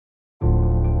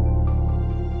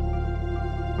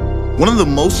One of the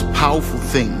most powerful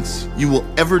things you will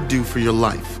ever do for your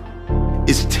life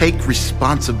is take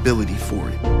responsibility for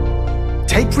it.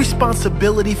 Take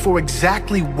responsibility for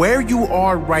exactly where you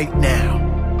are right now.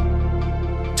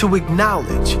 To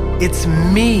acknowledge it's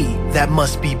me that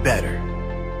must be better.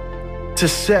 To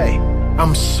say,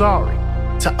 I'm sorry,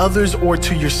 to others or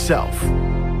to yourself.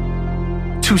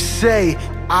 To say,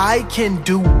 I can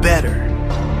do better.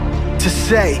 To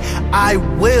say, I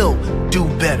will do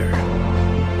better.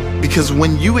 Because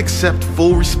when you accept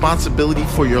full responsibility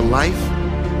for your life,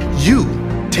 you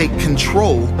take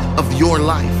control of your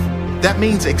life. That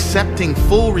means accepting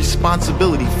full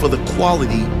responsibility for the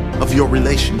quality of your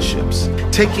relationships,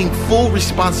 taking full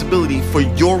responsibility for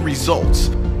your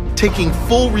results, taking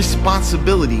full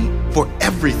responsibility for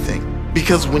everything.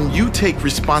 Because when you take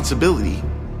responsibility,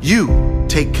 you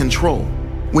take control.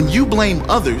 When you blame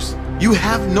others, you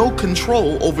have no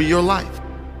control over your life.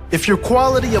 If your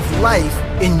quality of life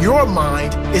in your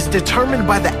mind is determined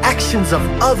by the actions of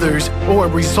others or a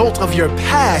result of your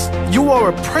past, you are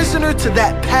a prisoner to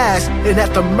that past and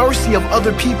at the mercy of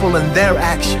other people and their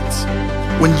actions.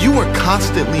 When you are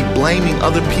constantly blaming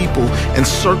other people and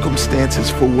circumstances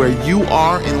for where you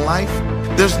are in life,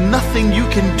 there's nothing you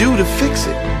can do to fix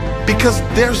it, because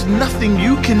there's nothing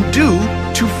you can do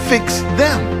to fix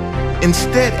them.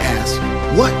 Instead, ask,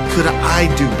 what could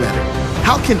I do better?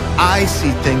 How can I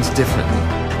see things differently?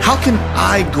 How can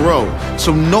I grow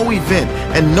so no event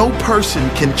and no person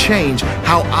can change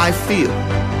how I feel?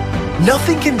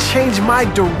 Nothing can change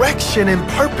my direction and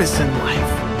purpose in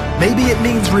life. Maybe it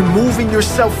means removing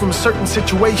yourself from certain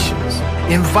situations,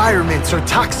 environments, or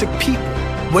toxic people.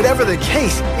 Whatever the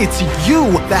case, it's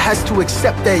you that has to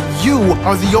accept that you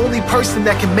are the only person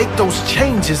that can make those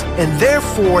changes and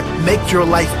therefore make your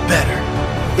life better.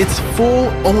 It's full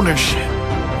ownership.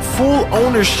 Full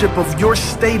ownership of your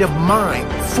state of mind,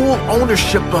 full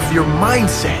ownership of your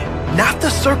mindset, not the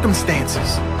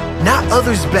circumstances, not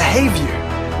others' behavior,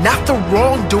 not the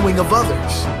wrongdoing of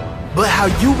others, but how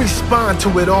you respond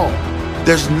to it all.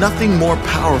 There's nothing more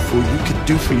powerful you could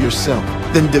do for yourself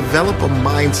than develop a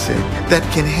mindset that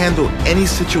can handle any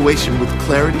situation with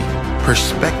clarity,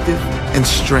 perspective, and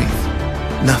strength.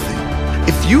 Nothing.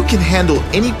 If you can handle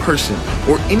any person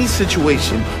or any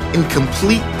situation in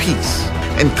complete peace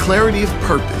and clarity of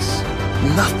purpose,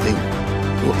 nothing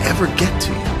will ever get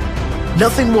to you.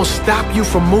 Nothing will stop you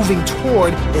from moving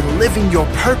toward and living your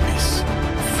purpose.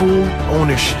 Full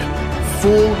ownership,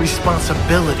 full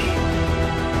responsibility.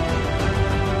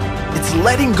 It's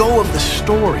letting go of the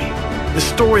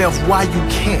story of why you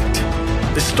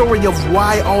can't, the story of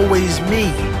why always me,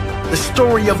 the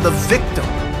story of the victim,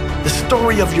 the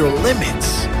story of your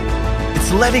limits.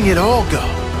 It's letting it all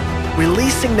go.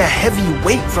 Releasing the heavy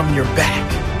weight from your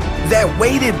back. That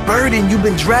weighted burden you've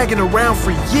been dragging around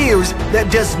for years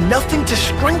that does nothing to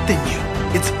strengthen you.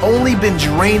 It's only been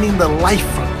draining the life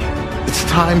from you. It's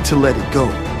time to let it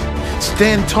go.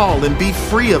 Stand tall and be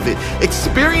free of it.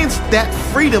 Experience that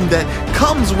freedom that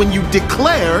comes when you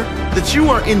declare that you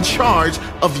are in charge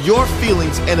of your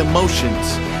feelings and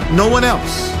emotions. No one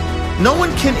else. No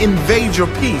one can invade your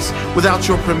peace without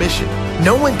your permission.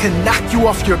 No one can knock you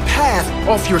off your path,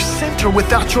 off your center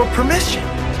without your permission.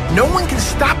 No one can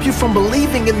stop you from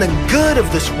believing in the good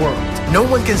of this world. No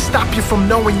one can stop you from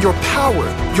knowing your power,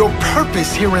 your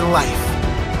purpose here in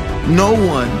life. No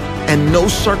one and no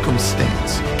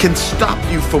circumstance can stop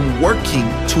you from working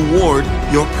toward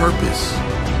your purpose.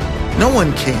 No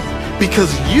one can,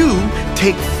 because you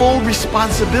take full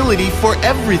responsibility for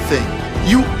everything.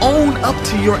 You own up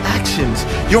to your actions,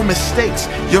 your mistakes,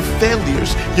 your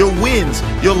failures, your wins,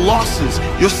 your losses,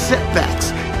 your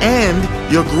setbacks,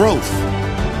 and your growth.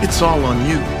 It's all on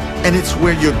you, and it's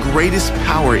where your greatest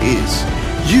power is.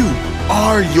 You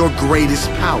are your greatest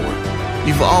power.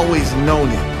 You've always known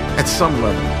it at some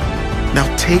level. Now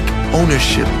take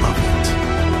ownership of it.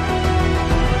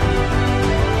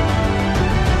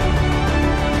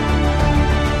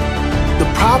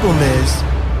 The problem is,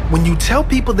 when you tell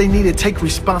people they need to take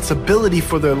responsibility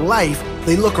for their life,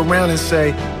 they look around and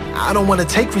say, I don't want to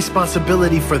take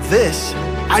responsibility for this.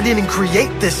 I didn't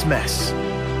create this mess.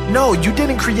 No, you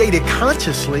didn't create it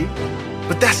consciously,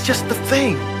 but that's just the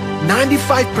thing.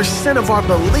 95% of our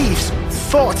beliefs,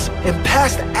 thoughts, and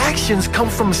past actions come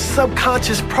from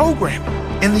subconscious programming.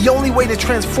 And the only way to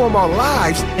transform our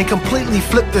lives and completely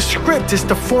flip the script is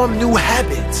to form new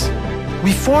habits.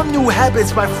 We form new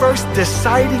habits by first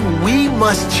deciding we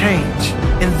must change,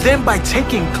 and then by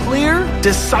taking clear,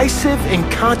 decisive,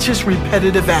 and conscious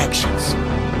repetitive actions.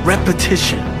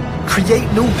 Repetition. Create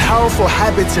new powerful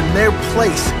habits in their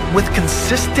place with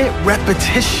consistent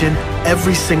repetition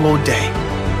every single day.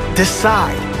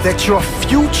 Decide that your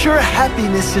future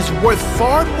happiness is worth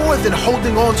far more than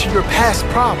holding on to your past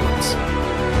problems.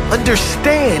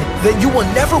 Understand that you will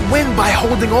never win by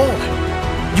holding on.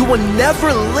 You will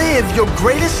never live your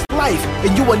greatest life,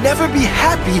 and you will never be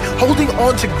happy holding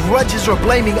on to grudges or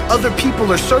blaming other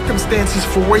people or circumstances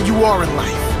for where you are in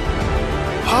life.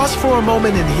 Pause for a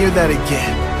moment and hear that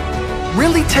again.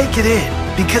 Really take it in,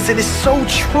 because it is so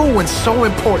true and so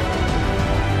important.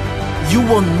 You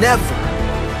will never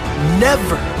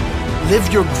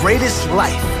live your greatest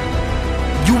life.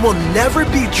 You will never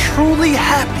be truly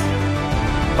happy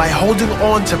by holding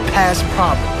on to past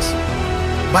problems,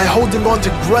 by holding on to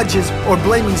grudges or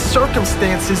blaming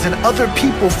circumstances and other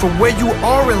people for where you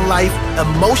are in life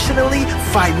emotionally,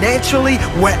 financially,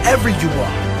 wherever you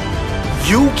are.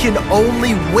 You can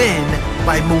only win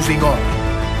by moving on.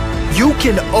 You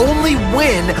can only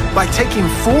win by taking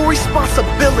full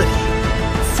responsibility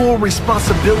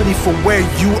for where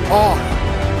you are,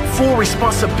 full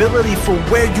responsibility for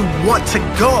where you want to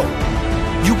go.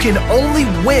 You can only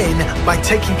win by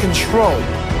taking control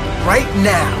right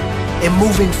now and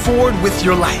moving forward with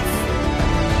your life.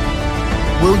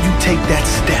 Will you take that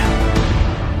step?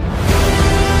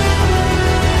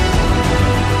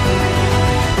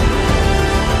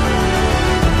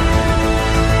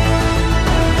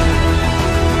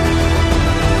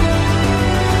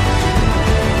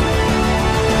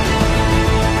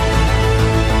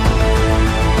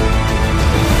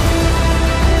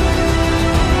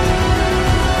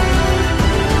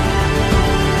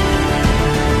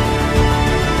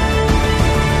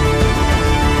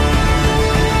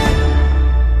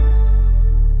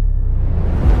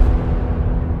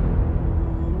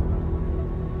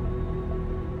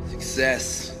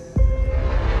 Success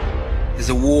is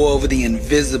a war over the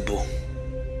invisible.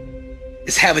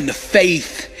 It's having the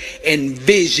faith and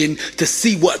vision to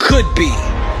see what could be,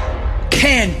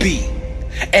 can be,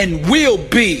 and will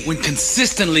be when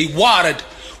consistently watered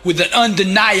with an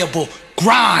undeniable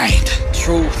grind.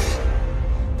 Truth,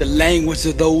 the language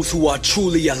of those who are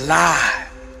truly alive.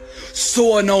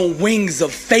 Soaring on wings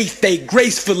of faith, they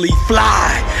gracefully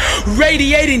fly,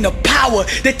 radiating the power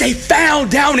that they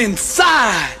found down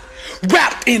inside.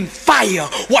 Wrapped in fire,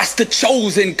 watch the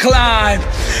chosen climb.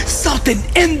 Something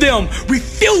in them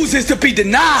refuses to be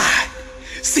denied.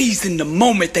 Seizing the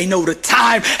moment, they know the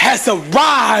time has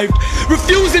arrived.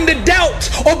 Refusing to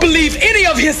doubt or believe any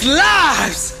of his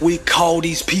lies. We call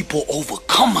these people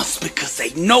overcomers because they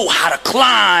know how to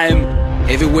climb.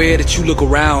 Everywhere that you look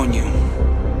around you,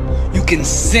 you can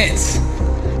sense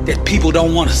that people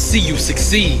don't want to see you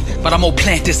succeed. But I'm gonna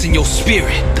plant this in your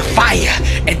spirit. The fire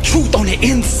and truth on the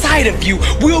inside of you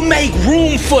will make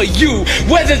room for you,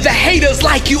 whether the haters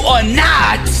like you or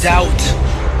not. Doubt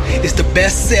is the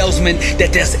best salesman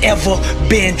that there's ever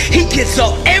been. He gets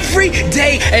up every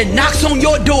day and knocks on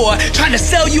your door, trying to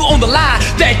sell you on the lie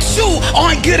that you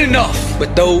aren't good enough.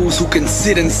 But those who can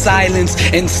sit in silence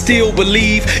and still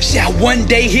believe shall one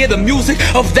day hear the music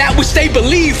of that which they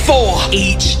believe for.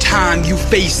 Each time you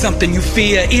face something you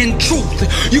fear, in truth,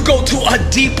 you go to a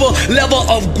deeper level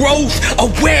of growth,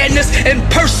 awareness, and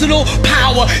personal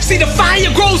power. See, the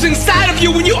fire grows inside of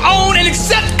you when you own and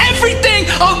accept everything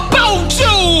about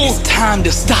you. It's time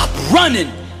to stop running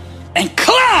and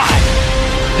climb.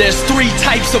 There's three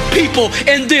types of people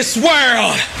in this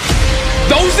world: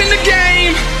 those in the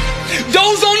game,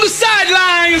 those on the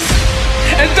sidelines,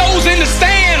 and those in the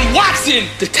stand watching.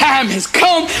 The time has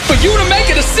come for you to make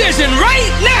a decision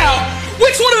right now.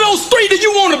 Which one of those three do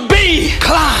you want to be?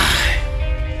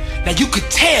 Climb. Now you could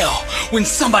tell when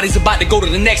somebody's about to go to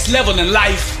the next level in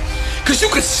life, because you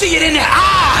could see it in their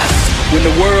eyes. When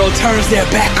the world turns their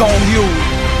back on you,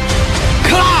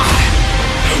 climb.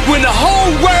 When the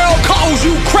whole world calls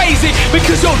you crazy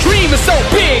because your dream is so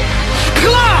big,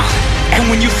 climb. And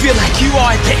when you feel like you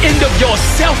are at the end of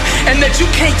yourself and that you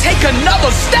can't take another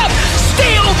step,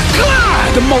 still climb.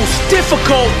 The most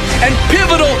difficult and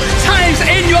pivotal times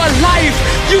in your life,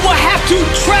 you will have to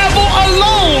travel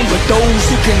alone. But those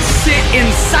who can sit in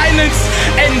silence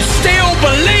and still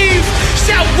believe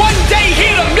shall one day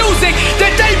hear the music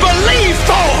that they believe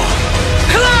for.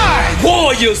 Climb!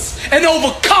 Warriors and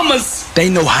overcomers, they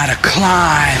know how to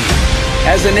climb.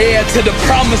 As an heir to the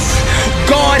promise,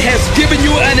 God has given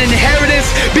you an inheritance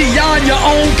beyond your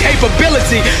own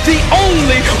capability. The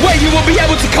only way you will be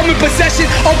able to come in possession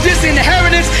of this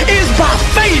inheritance is by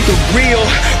faith. The real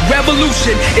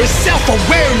revolution is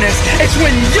self-awareness. It's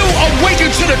when you awaken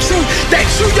to the truth that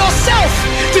you yourself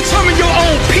determine your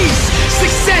own peace,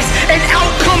 success, and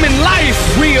outcome in life.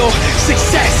 Real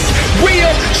success, real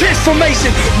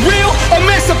transformation, real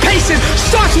emancipation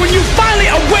starts when you finally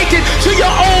awaken to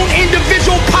your own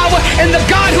individual power and the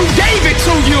God who gave it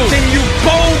to you.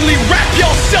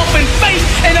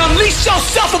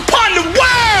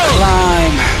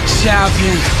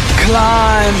 champion,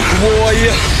 climb,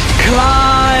 warrior,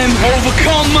 climb,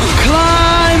 overcomer,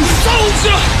 climb,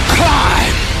 soldier,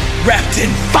 climb, wrapped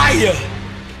in fire,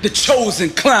 the chosen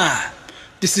climb.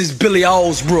 This is Billy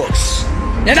Allsbrooks,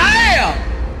 and I am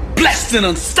blessed and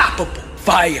unstoppable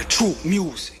via true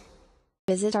music.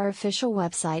 Visit our official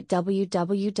website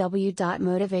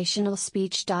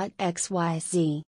www.motivationalspeech.xyz.